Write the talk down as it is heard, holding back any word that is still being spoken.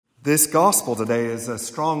This gospel today is a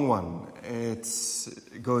strong one. It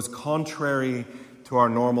goes contrary to our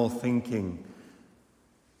normal thinking.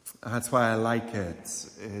 That's why I like it.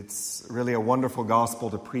 It's really a wonderful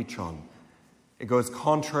gospel to preach on. It goes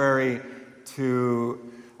contrary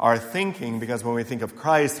to our thinking because when we think of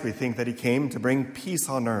Christ, we think that he came to bring peace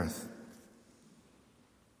on earth.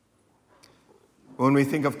 When we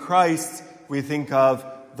think of Christ, we think of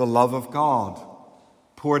the love of God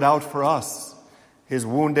poured out for us, his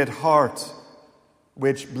wounded heart,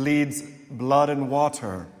 which bleeds blood and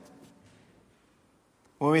water.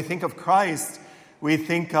 When we think of Christ, we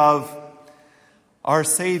think of our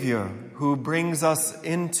Savior who brings us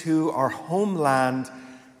into our homeland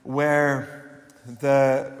where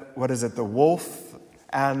the wolf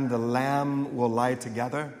and the lamb will lie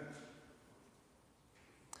together,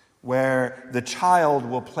 where the child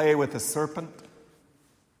will play with the serpent.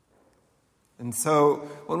 And so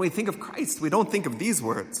when we think of Christ, we don't think of these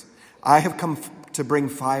words. I have come to bring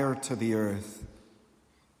fire to the earth,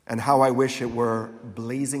 and how I wish it were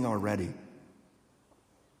blazing already.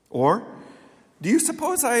 Or, do you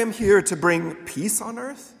suppose I am here to bring peace on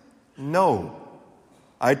earth? No,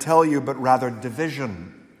 I tell you, but rather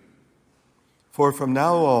division. For from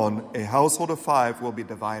now on, a household of 5 will be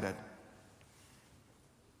divided.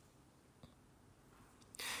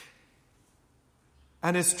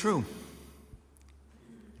 And it's true.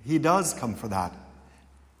 He does come for that.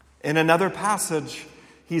 In another passage,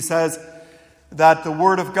 he says that the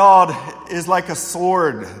word of God is like a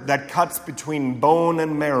sword that cuts between bone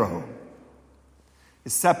and marrow.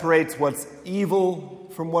 It separates what's evil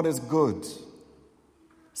from what is good,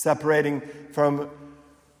 separating from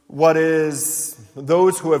what is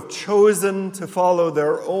those who have chosen to follow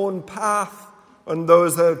their own path and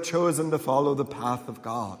those that have chosen to follow the path of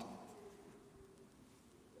God.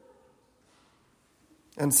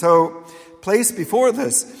 And so, placed before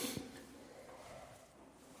this,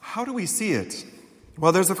 how do we see it?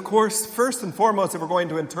 Well, there's, of course, first and foremost, if we're going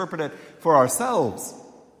to interpret it for ourselves,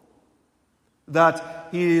 that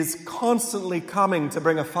he is constantly coming to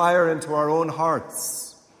bring a fire into our own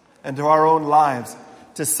hearts and to our own lives,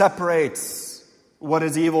 to separate what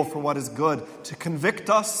is evil from what is good, to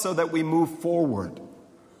convict us so that we move forward.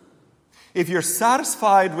 If you're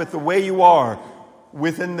satisfied with the way you are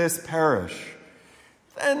within this parish,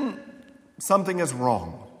 then something is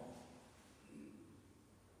wrong.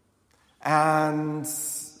 And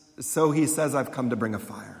so he says, I've come to bring a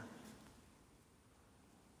fire.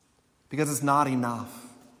 Because it's not enough.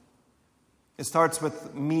 It starts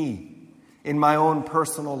with me in my own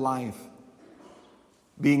personal life,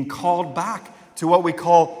 being called back to what we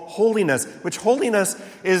call holiness, which holiness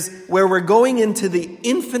is where we're going into the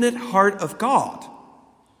infinite heart of God.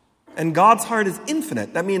 And God's heart is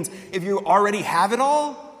infinite. That means if you already have it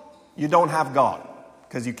all, you don't have God,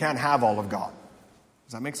 because you can't have all of God.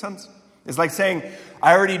 Does that make sense? It's like saying,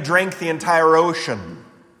 I already drank the entire ocean,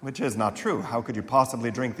 which is not true. How could you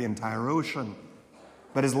possibly drink the entire ocean?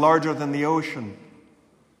 But is larger than the ocean.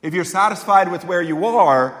 If you're satisfied with where you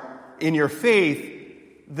are in your faith,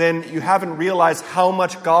 then you haven't realized how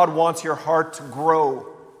much God wants your heart to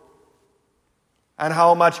grow. And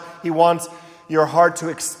how much he wants your heart to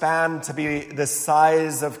expand to be the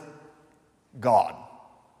size of God.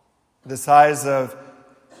 The size of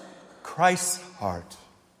Christ's heart.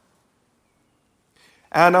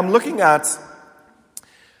 And I'm looking at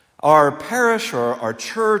our parish or our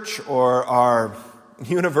church or our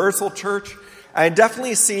universal church. I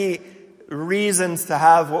definitely see reasons to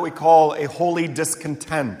have what we call a holy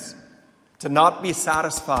discontent. To not be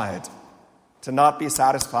satisfied. To not be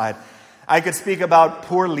satisfied. I could speak about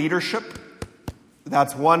poor leadership.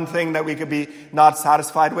 That's one thing that we could be not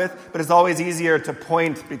satisfied with. But it's always easier to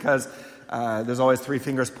point because there's always 3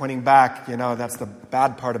 fingers pointing back. You know, that's the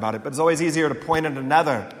bad part about it. But it's always easier to point at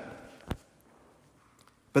another.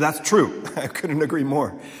 But that's true. I couldn't agree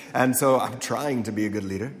more. And so I'm trying to be a good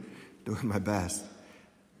leader. Doing my best.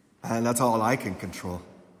 And that's all I can control.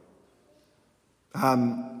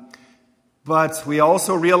 But we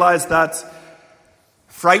also realize that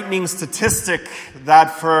frightening statistic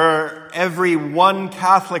that for every 1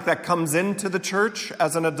 Catholic that comes into the church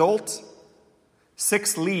as an adult,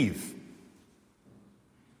 6 leave.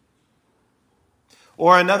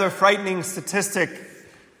 Or another frightening statistic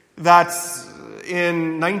that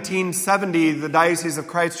in 1970, the Diocese of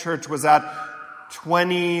Christchurch was at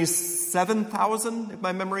 27,000, if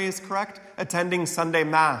my memory is correct, attending Sunday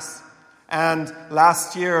Mass. And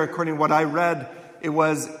last year, according to what I read, it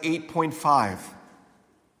was 8.5.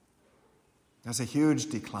 That's a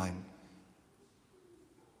huge decline.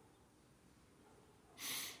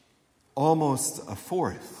 Almost a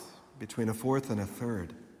fourth, between a fourth and a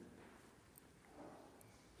third.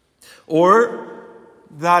 Or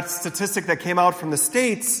that statistic that came out from the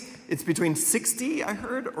States, it's between 60, I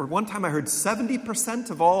heard, or one time I heard 70%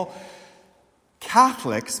 of all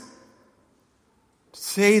Catholics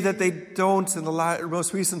say that they don't, in the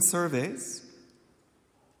most recent surveys,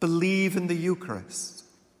 believe in the Eucharist.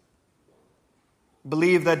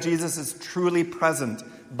 Believe that Jesus is truly present,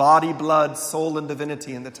 body, blood, soul, and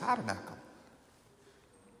divinity in the tabernacle.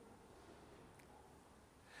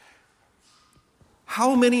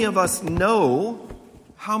 How many of us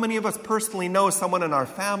personally know someone in our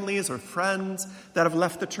families or friends that have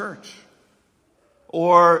left the church?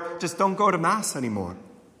 Or just don't go to Mass anymore?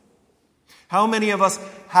 How many of us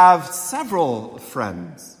have several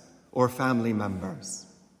friends or family members?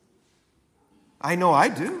 I know I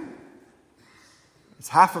do. It's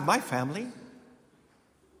half of my family.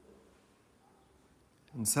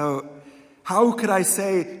 And so, how could I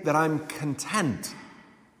say that I'm content?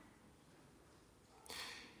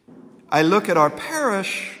 I look at our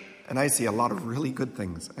parish, and I see a lot of really good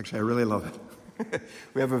things. Actually, I really love it.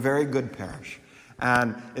 We have a very good parish.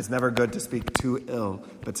 And it's never good to speak too ill,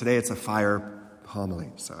 but today it's a fire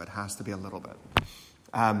homily, so it has to be a little bit.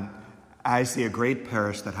 I see a great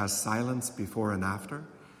parish that has silence before and after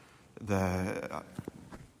the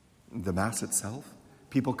Mass itself.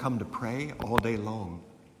 People come to pray all day long.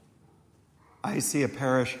 I see a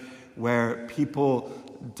parish where people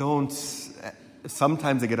don't,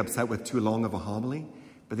 sometimes they get upset with too long of a homily,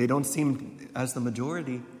 but they don't seem, as the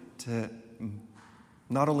majority, to,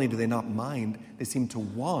 not only do they not mind, they seem to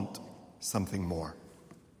want something more.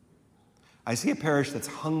 I see a parish that's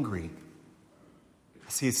hungry. I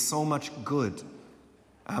see so much good.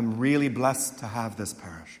 I'm really blessed to have this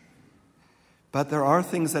parish. But there are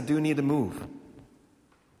things that do need to move.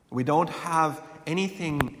 We don't have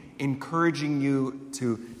anything encouraging you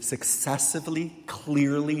to successively,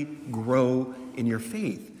 clearly grow in your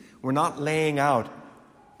faith. We're not laying out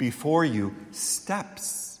before you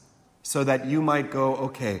steps so that you might go,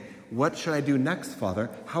 okay, what should I do next, Father?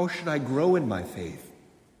 How should I grow in my faith?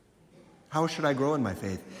 How should I grow in my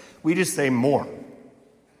faith? We just say more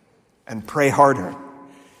and pray harder,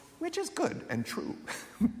 which is good and true,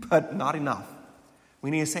 but not enough. We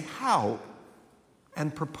need to say how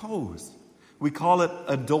and propose. We call it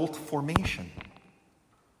adult formation.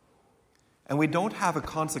 And we don't have a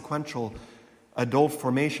consequential adult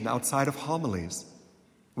formation outside of homilies.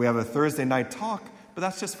 We have a Thursday night talk, but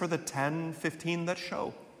that's just for the 10, 15 that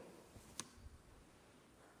show.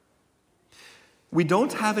 We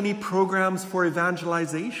don't have any programs for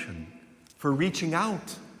evangelization, for reaching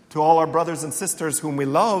out to all our brothers and sisters whom we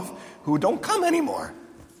love, who don't come anymore,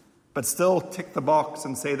 but still tick the box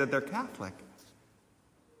and say that they're Catholic.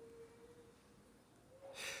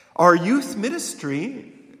 Our youth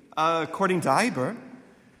ministry, according to Iber,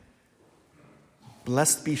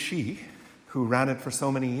 blessed be she who ran it for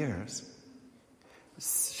so many years,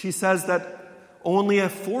 she says that only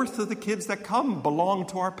 1/4 of the kids that come belong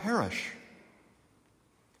to our parish.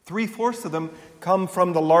 3/4 of them come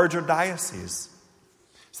from the larger diocese.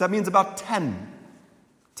 So that means about 10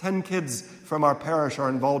 kids from our parish are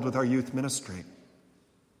involved with our youth ministry.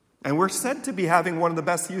 And we're said to be having one of the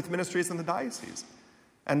best youth ministries in the diocese.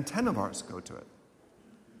 And 10 of ours go to it.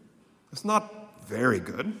 It's not very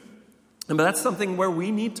good, but that's something where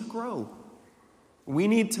we need to grow. We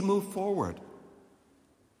need to move forward.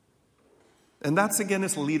 And that's, again,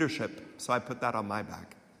 is leadership. So I put that on my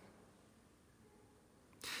back.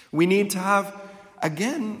 We need to have,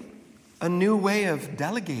 again, a new way of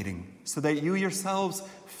delegating so that you yourselves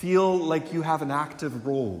feel like you have an active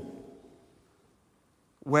role.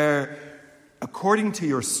 Where, according to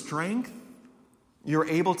your strength, you're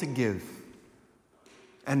able to give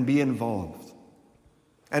and be involved.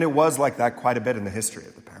 And it was like that quite a bit in the history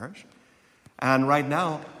of the parish. And right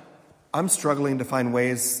now, I'm struggling to find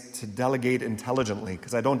ways to delegate intelligently,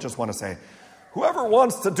 because I don't just want to say, whoever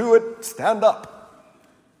wants to do it, stand up.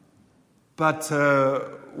 But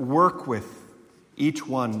work with each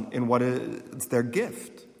one in what is their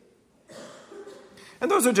gift.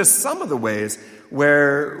 And those are just some of the ways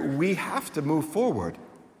where we have to move forward.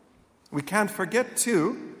 We can't forget,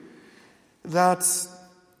 too, that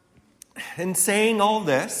in saying all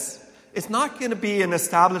this, it's not going to be in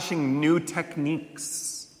establishing new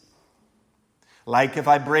techniques. Like if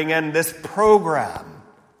I bring in this program,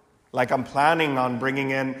 like I'm planning on bringing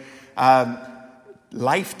in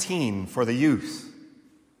Life Teen for the youth.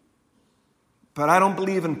 But I don't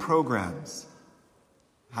believe in programs.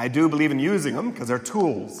 I do believe in using them because they're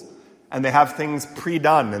tools and they have things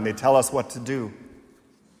pre-done and they tell us what to do.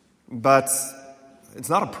 But it's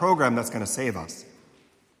not a program that's going to save us.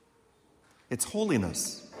 It's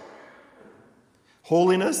holiness.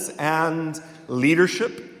 holiness and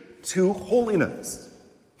leadership to holiness.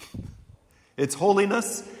 It's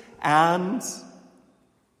holiness and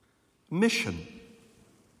mission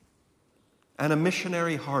and a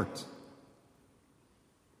missionary heart.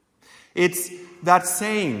 It's that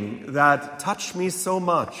saying that touched me so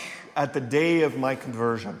much at the day of my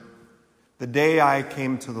conversion, the day I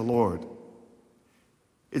came to the Lord.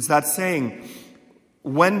 It's that saying,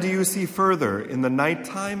 when do you see further, in the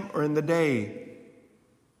nighttime or in the day?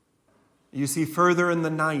 You see further in the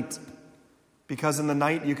night, because in the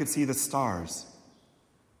night you could see the stars.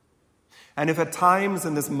 And if at times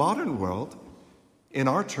in this modern world, in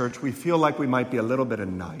our church, we feel like we might be a little bit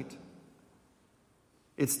in night,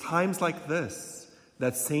 it's times like this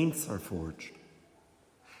that saints are forged.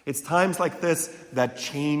 It's times like this that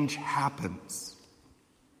change happens.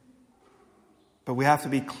 But we have to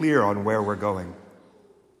be clear on where we're going.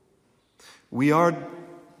 We are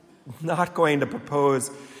not going to propose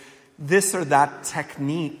this or that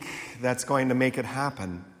technique that's going to make it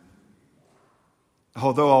happen.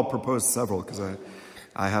 Although I'll propose several because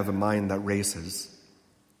I have a mind that races.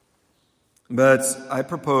 But I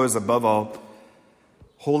propose, above all,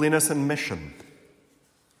 holiness and mission.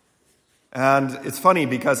 And it's funny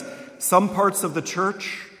because some parts of the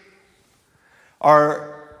church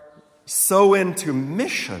are so into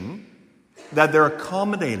mission that they're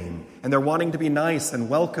accommodating and they're wanting to be nice and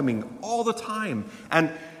welcoming all the time. And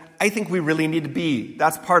I think we really need to be.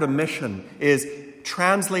 That's part of mission, is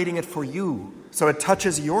translating it for you so it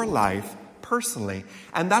touches your life personally.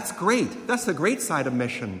 And that's great. That's the great side of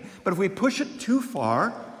mission. But if we push it too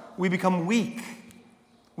far, we become weak.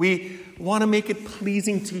 We want to make it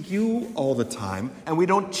pleasing to you all the time, and we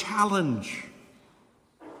don't challenge.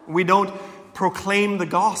 We don't proclaim the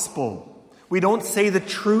gospel. We don't say the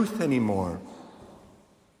truth anymore.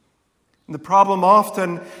 And the problem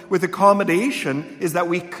often with accommodation is that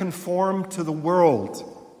we conform to the world.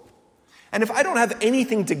 And if I don't have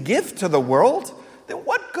anything to give to the world, then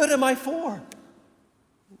what good am I for?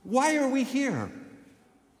 Why are we here?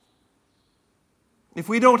 If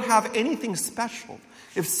we don't have anything special,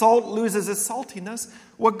 if salt loses its saltiness,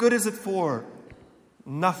 what good is it for?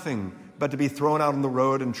 Nothing but to be thrown out on the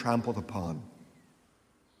road and trampled upon.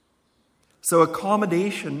 So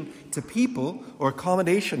accommodation to people, or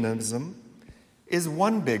accommodationism, is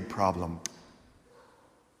one big problem.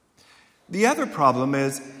 The other problem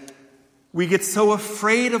is we get so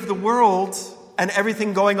afraid of the world and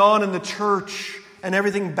everything going on in the church and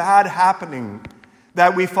everything bad happening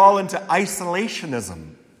that we fall into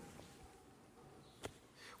isolationism.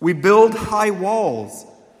 We build high walls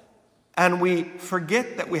and we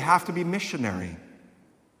forget that we have to be missionary,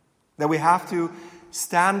 that we have to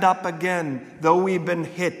stand up again. Though we've been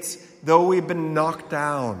hit, though we've been knocked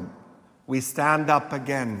down, we stand up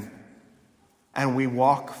again and we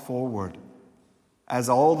walk forward as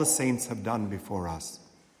all the saints have done before us.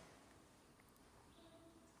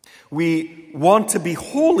 We want to be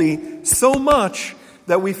holy so much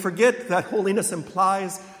that we forget that holiness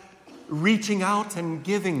implies reaching out and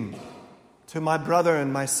giving to my brother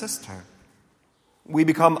and my sister. We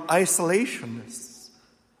become isolationists,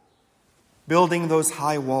 building those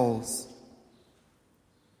high walls.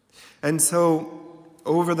 And so,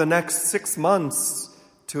 over the next 6 months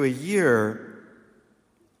to a year,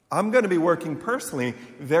 I'm going to be working personally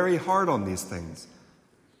very hard on these things,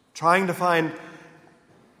 trying to find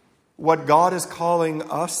what God is calling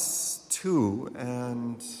us to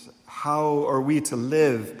and how are we to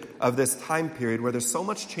live of this time period where there's so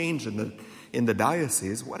much change in the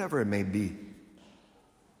diocese, whatever it may be.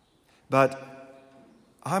 But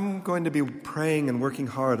I'm going to be praying and working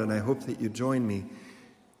hard, and I hope that you join me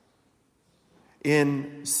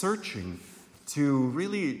in searching to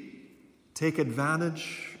really take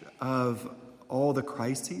advantage of all the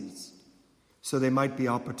crises so they might be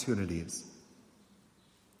opportunities.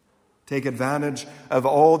 Take advantage of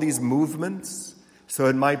all these movements so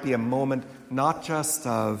it might be a moment not just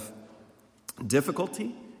of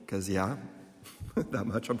difficulty, because that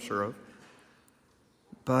much I'm sure of,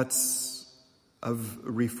 but of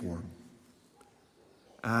reform.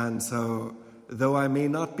 And so, though I may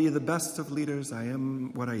not be the best of leaders, I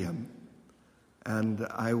am what I am. And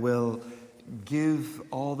I will give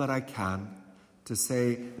all that I can to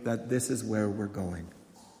say that this is where we're going.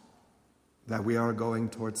 That we are going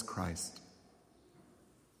towards Christ.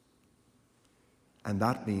 And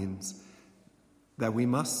that means that we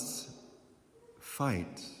must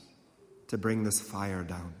fight to bring this fire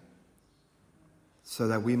down so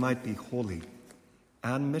that we might be holy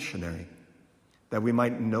and missionary, that we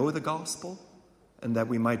might know the gospel and that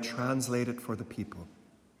we might translate it for the people.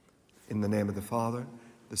 In the name of the Father,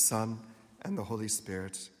 the Son, and the Holy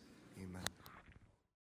Spirit.